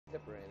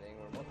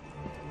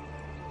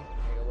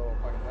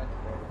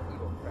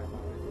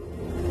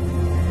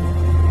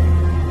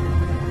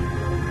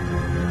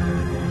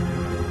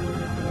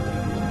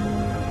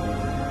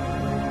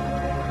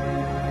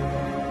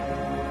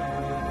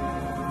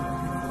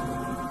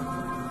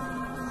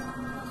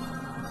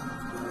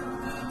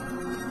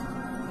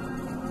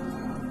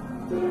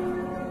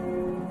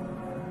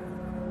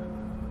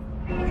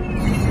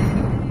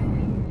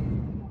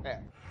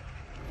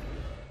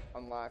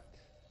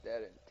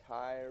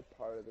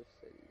the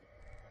city.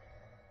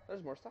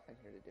 There's more stuff in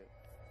here to do.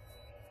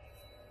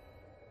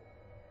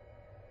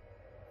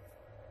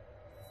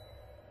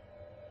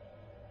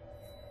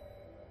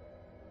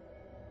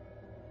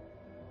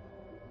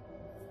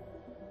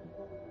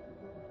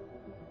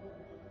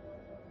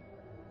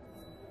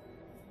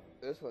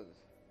 This was...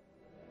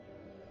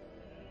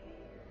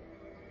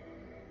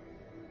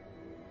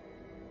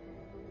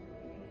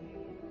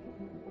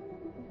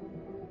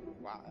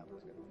 Wow, that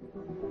was good.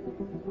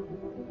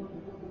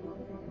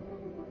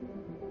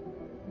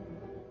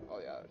 Oh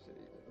yeah, there's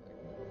cities.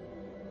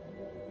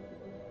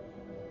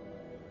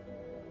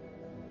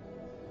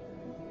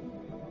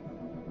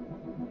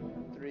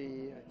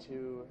 3,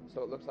 2.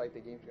 So it looks like the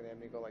game's gonna have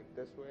me go like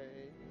this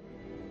way.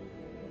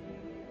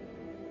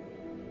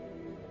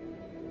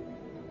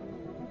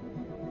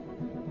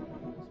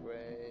 This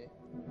way.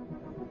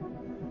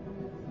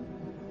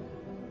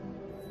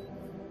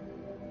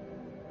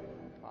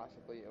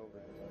 Possibly over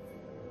this way.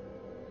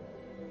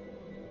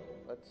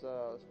 Let's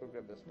go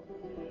grab this one.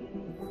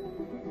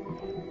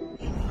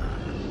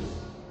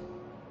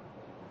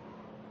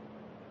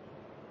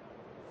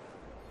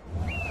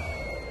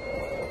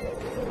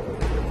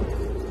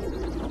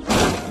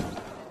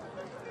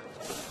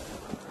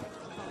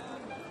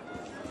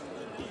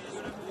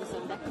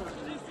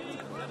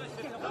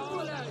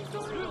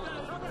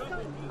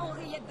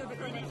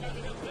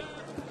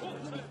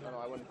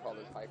 I wouldn't call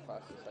this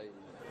high-class society.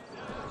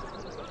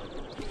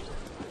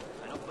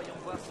 Alors voyons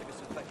voir ce que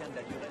ce faquin de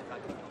la Lune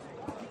raconte.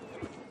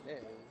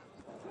 Hey.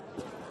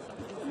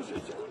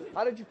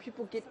 How did you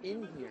people get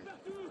in here?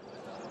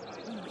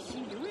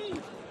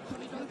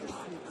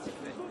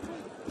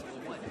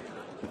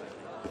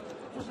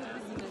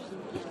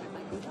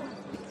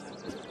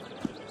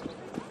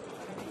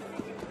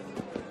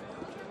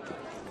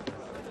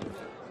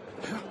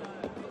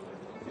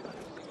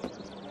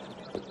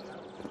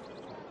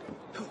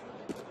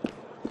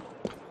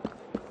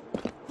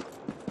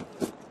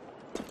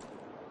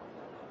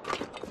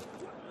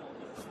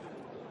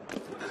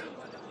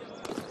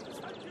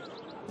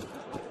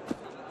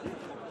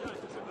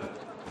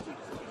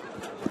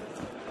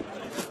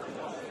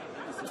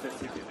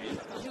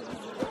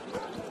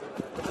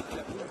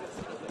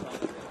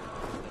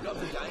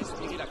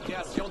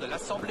 De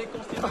l'Assemblée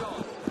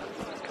constituante.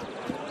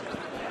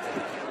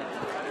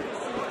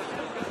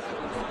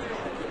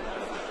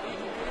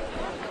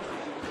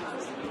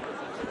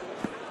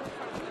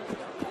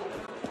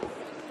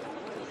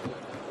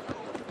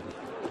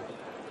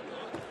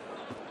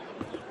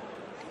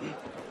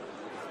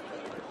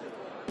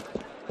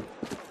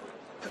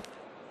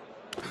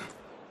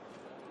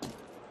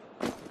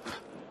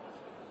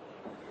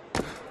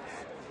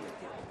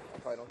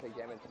 I don't take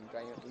damage from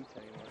giant leaps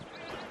anymore.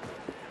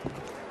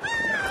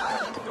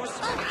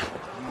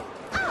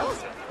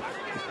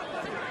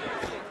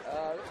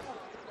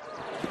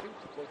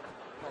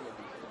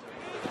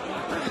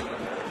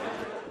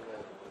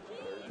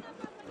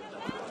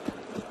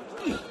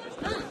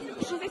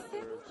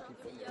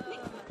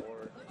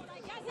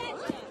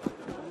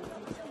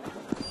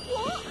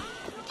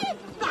 Get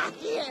back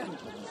here!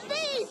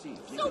 Thief!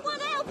 Someone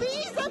help!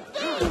 He's a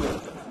thief!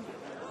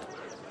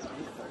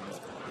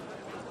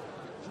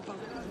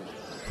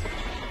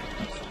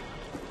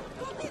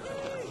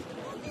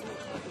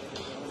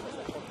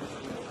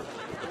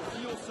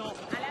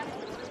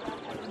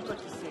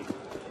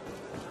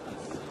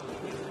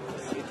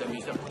 C'est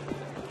amusant.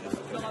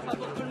 Il n'y aura pas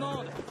pour tout le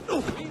monde.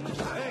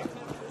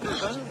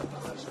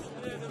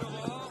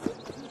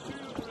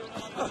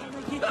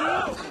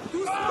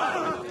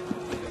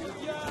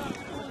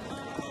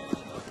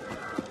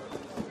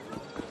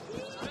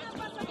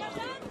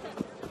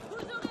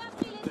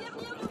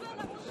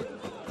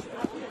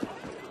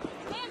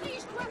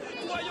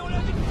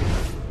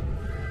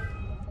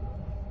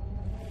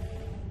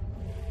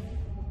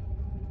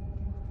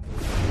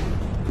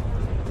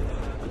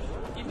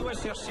 Il doit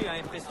chercher à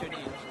impressionner.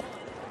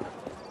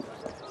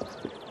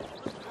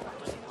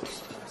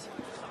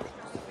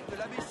 De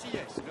l'abbé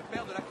Siès, le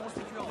père de la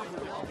Constituante.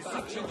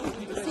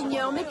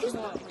 Seigneur, mais qu'est-ce que...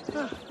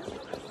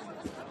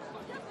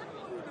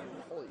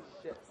 Holy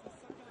shit.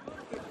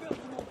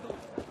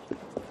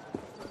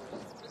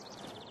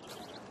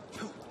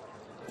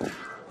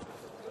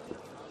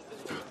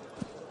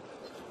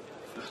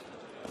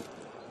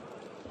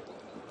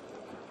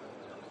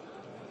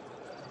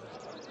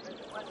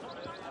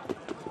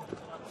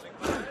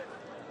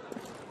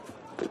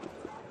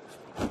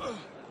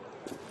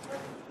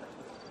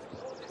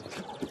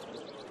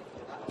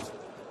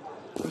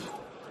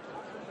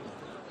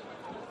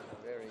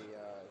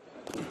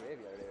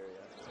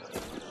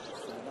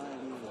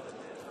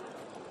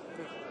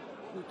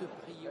 Nous te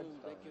prions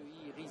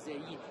d'accueillir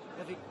Isaïe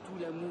avec tout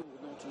l'amour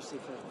dont tu sais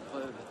faire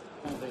preuve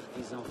envers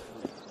tes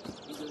enfants.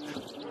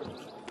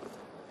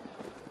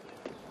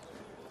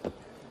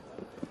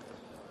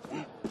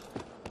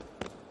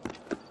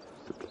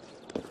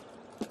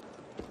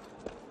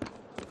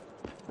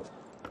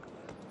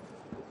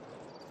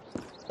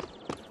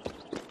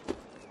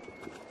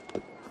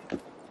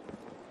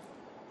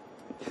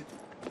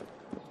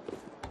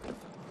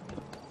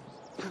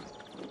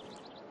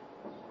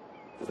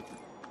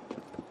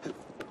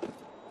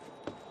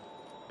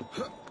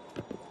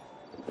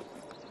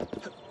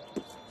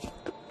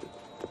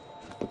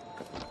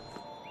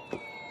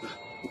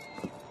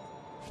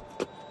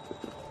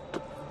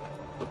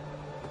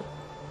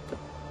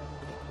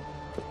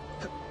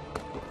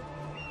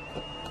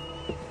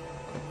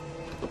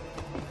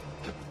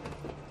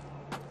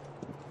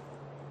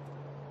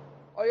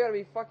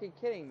 gotta be fucking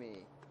kidding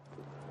me.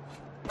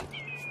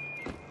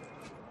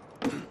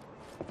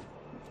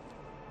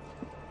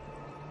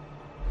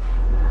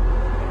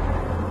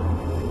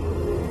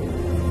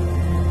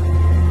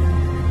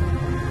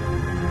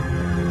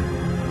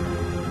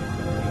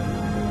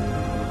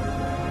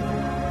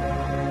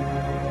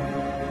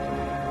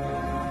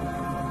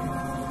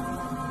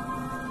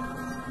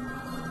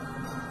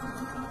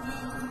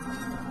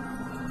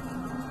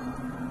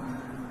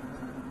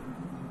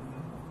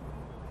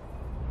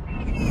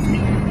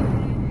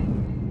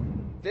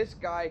 This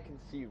guy can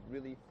see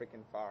really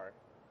freaking far.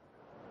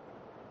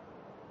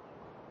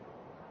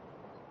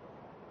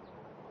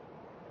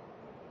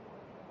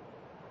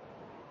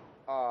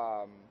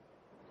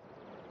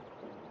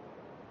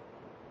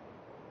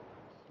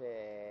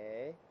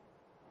 Okay.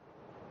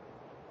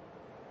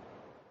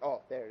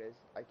 Oh, there it is.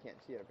 I can't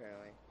see it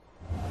apparently.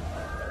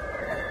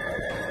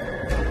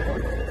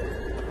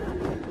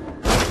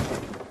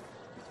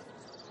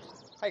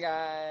 Hi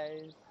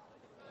guys.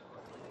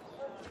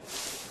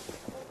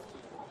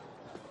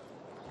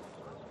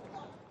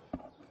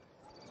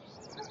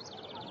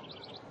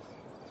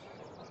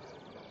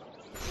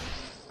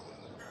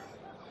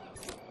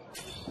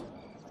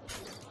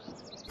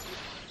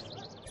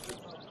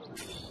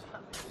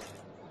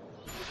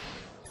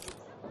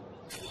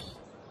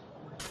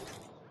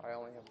 I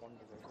only have one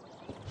division.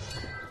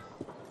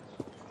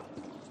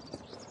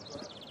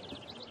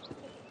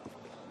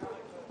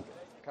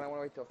 Kinda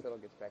wanna wait till Fiddle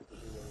gets back to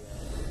the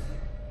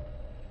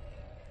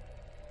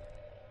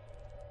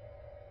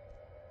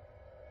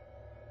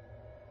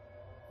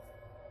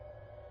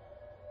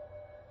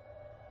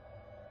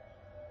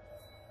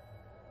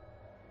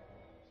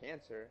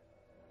Cancer.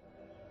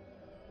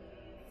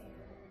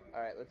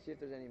 Alright, let's see if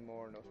there's any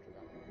more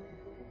Nostradamus.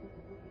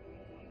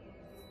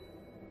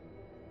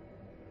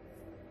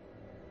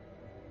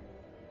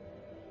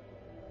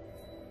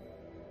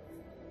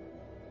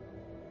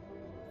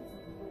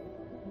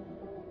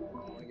 I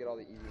want to get all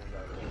the easy ones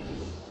out of the way.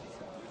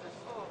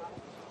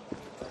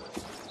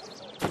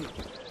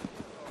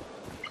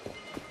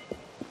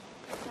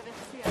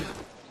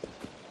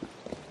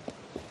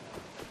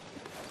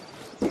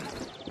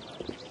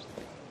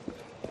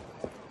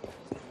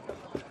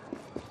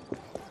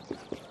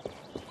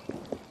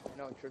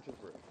 No, Church's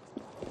roof.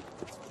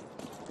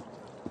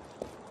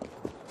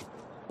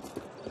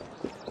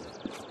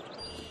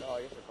 Oh,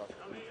 I guess they're crossing.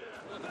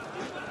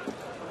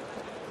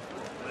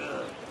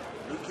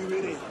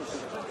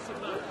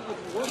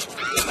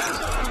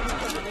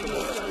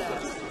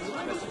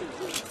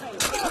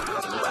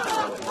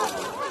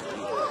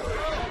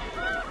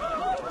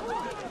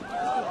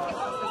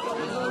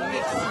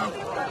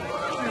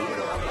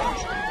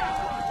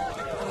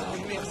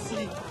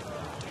 Merci.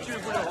 Dieu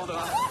vous le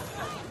rendra.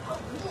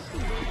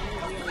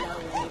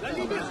 La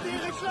liberté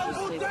réclame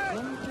vos têtes.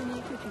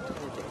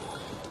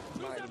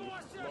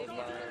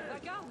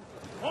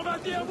 On va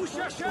venir vous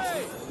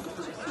chercher.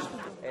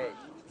 Hey,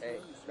 hey,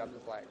 grab the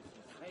flag.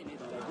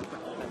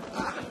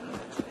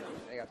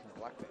 They got some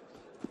blackface.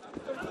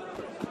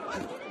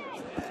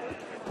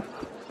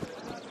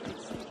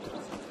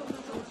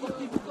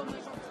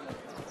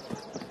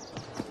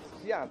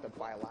 You don't have to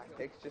buy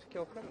lactics, just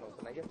kill criminals,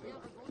 and I guess it.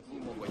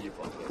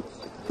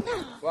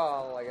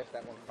 Well, I guess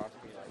that one cost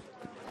me like.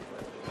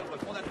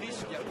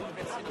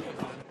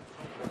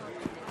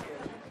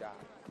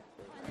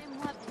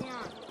 Donnez-moi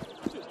bien.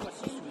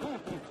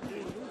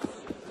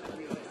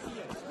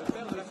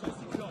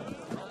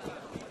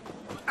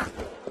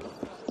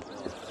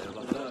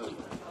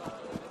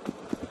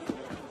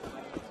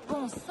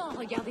 Bon sang,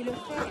 regardez-le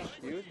faire.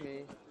 Excuse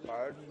me,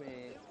 pardon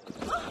me.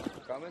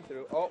 Coming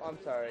through. Oh, I'm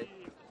sorry.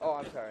 Oh,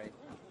 I'm sorry.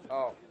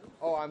 Oh,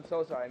 oh, I'm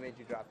so sorry. I made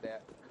you drop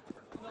that.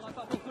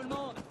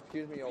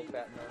 Excuse me, old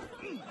fat man.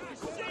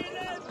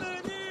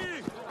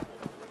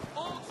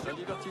 Un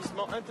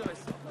divertissement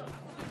intéressant.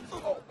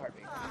 Oh, pardon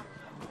me.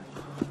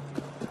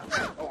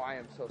 Oh, I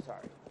am so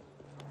sorry.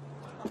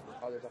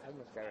 Oh, there's a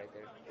homeless guy right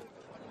there.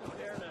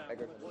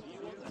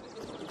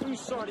 Whose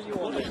side are you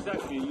on? What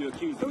exactly are you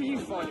accusing? Who are you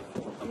fighting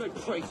for? I'm no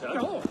traitor.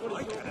 No.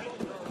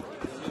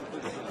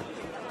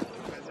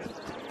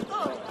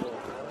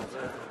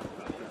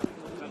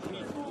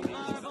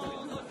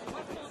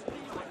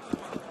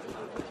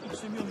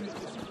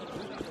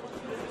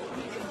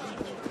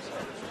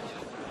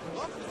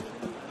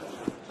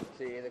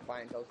 See, the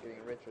clientele's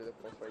getting richer the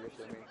closer I get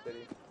to the main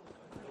city.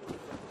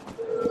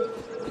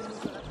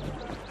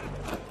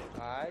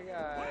 Hi,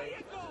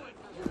 guys.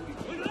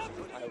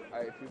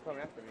 If you come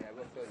after me, I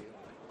will kill you.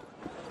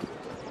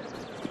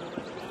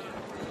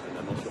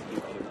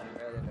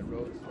 And then the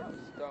roads turn to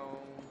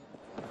stone.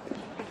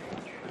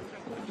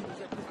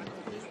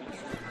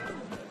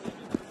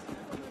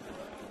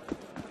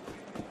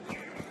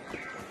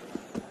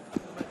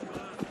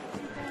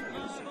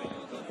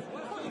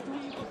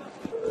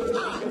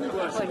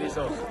 Voici les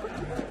autres.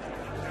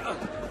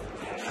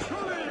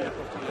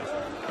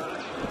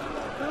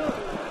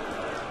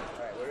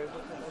 Alright, where is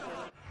this one?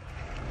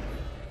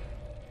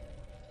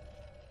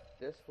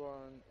 This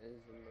one is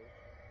the low.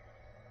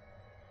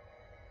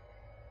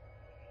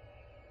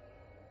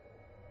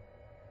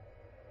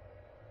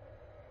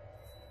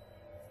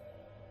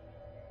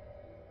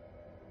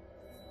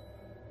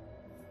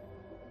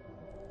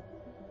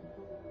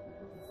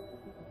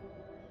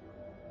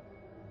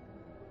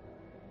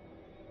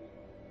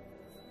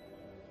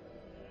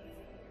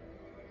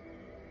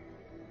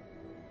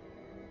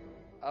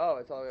 Oh,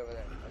 it's all the way over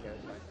there. Okay,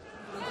 that's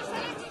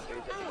fine.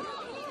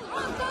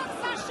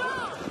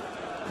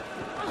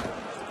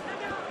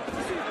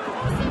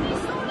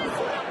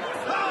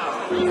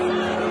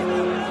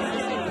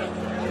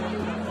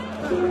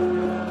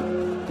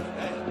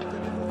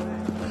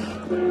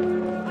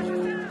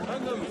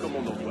 Un homme comme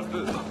on en voit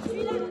peu.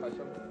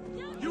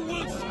 You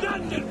will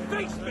stand and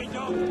face me,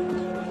 dog!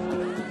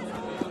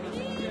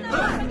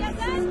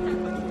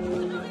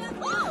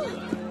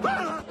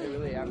 They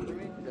really after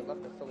me? Because they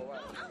left a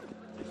silhouette.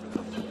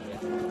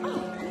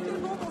 Tout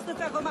bon pour se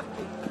faire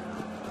remarquer.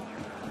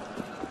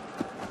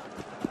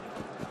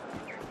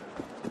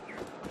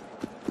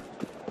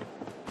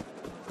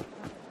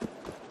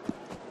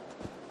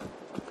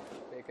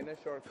 Taking a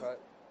shortcut.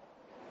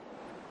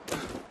 So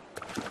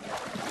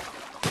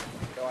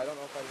I don't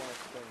know if I want to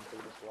swim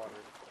through this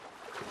water.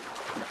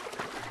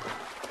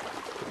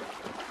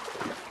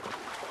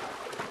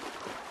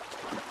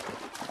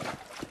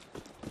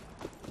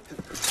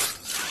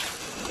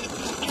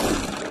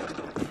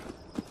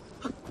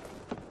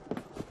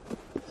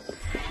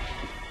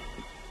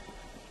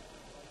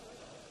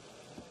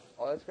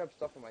 Oh, let's grab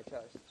stuff from my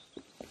chest.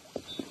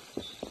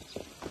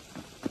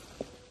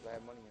 I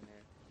have money in there.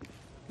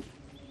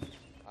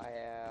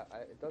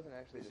 It doesn't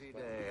actually Busy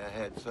display. day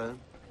ahead, son.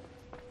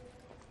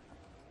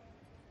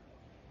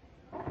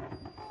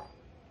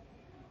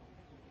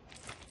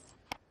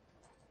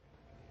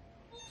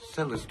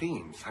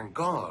 Celestine, thank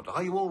God.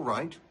 Are you all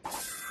right?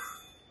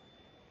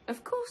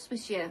 Of course,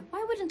 monsieur.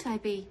 Why wouldn't I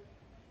be?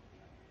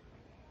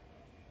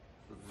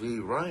 The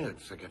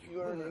riots are getting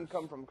You earn worse.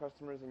 income from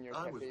customers in your I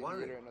cafe, was theater,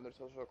 worried. and other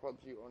social clubs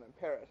you own in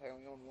Paris. I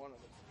only own one of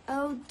them.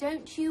 Oh,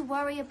 don't you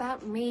worry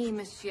about me,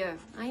 monsieur.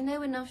 I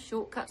know enough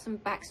shortcuts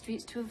and back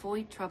streets to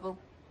avoid trouble.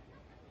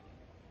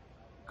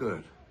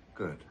 Good,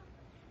 good.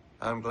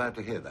 I'm glad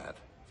to hear that.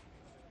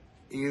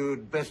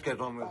 You'd best get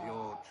on with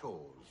your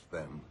chores,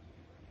 then.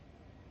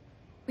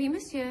 Oui,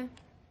 monsieur.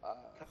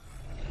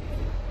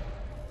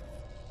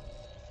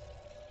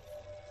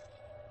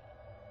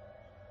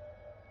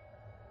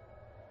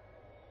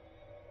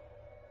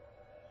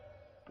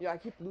 Yeah, I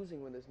keep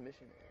losing with this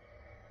mission.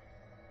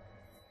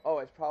 Oh,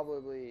 it's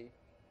probably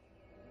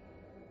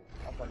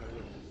up on the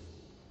roof.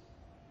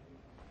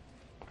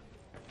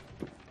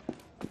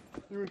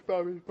 You was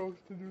probably supposed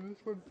to do this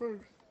one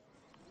first.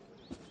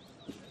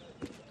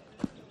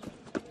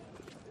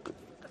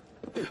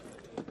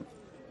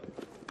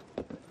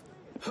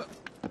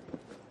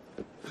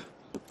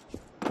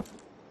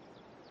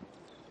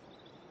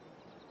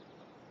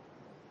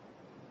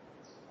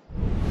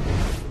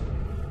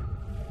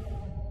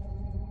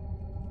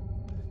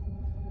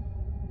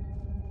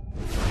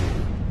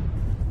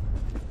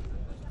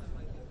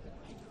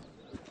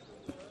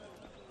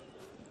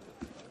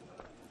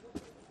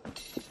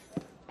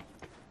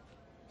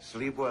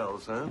 Sleep well,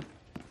 sir.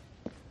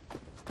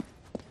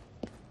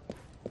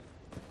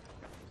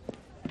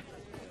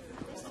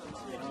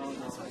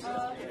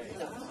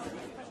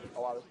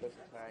 Oh wow, this place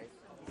looks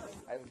nice.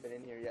 I haven't been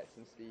in here yet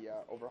since the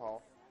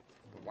overhaul.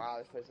 Wow,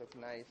 this place looks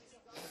nice.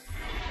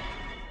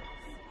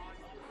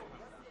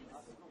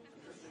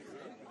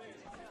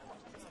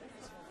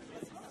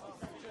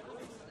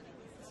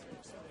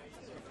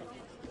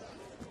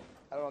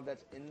 I don't know if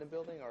that's in the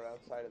building or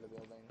outside of the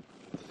building.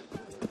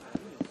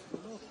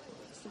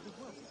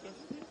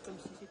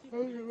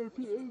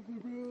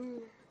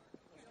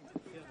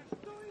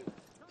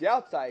 The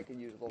outside could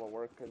use a little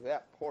work because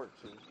that porch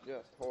is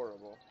just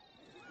horrible.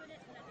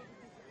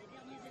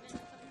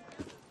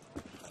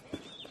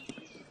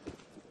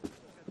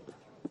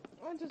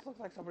 Well, it just looks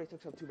like somebody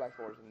took some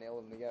 2x4s and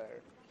nailed them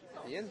together.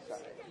 The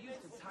inside's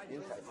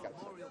got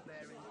some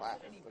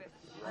flat.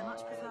 I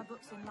much prefer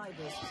books in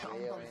libraries to on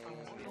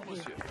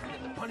Monsieur,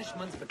 the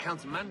punishments for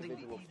countermanding the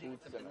Individual edict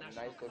boots of the and a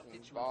National nice looking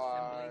Constituent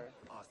bar. Assembly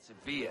are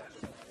severe.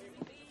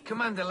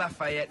 Commander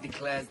Lafayette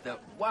declares that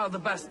while the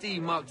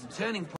Bastille marked a turning point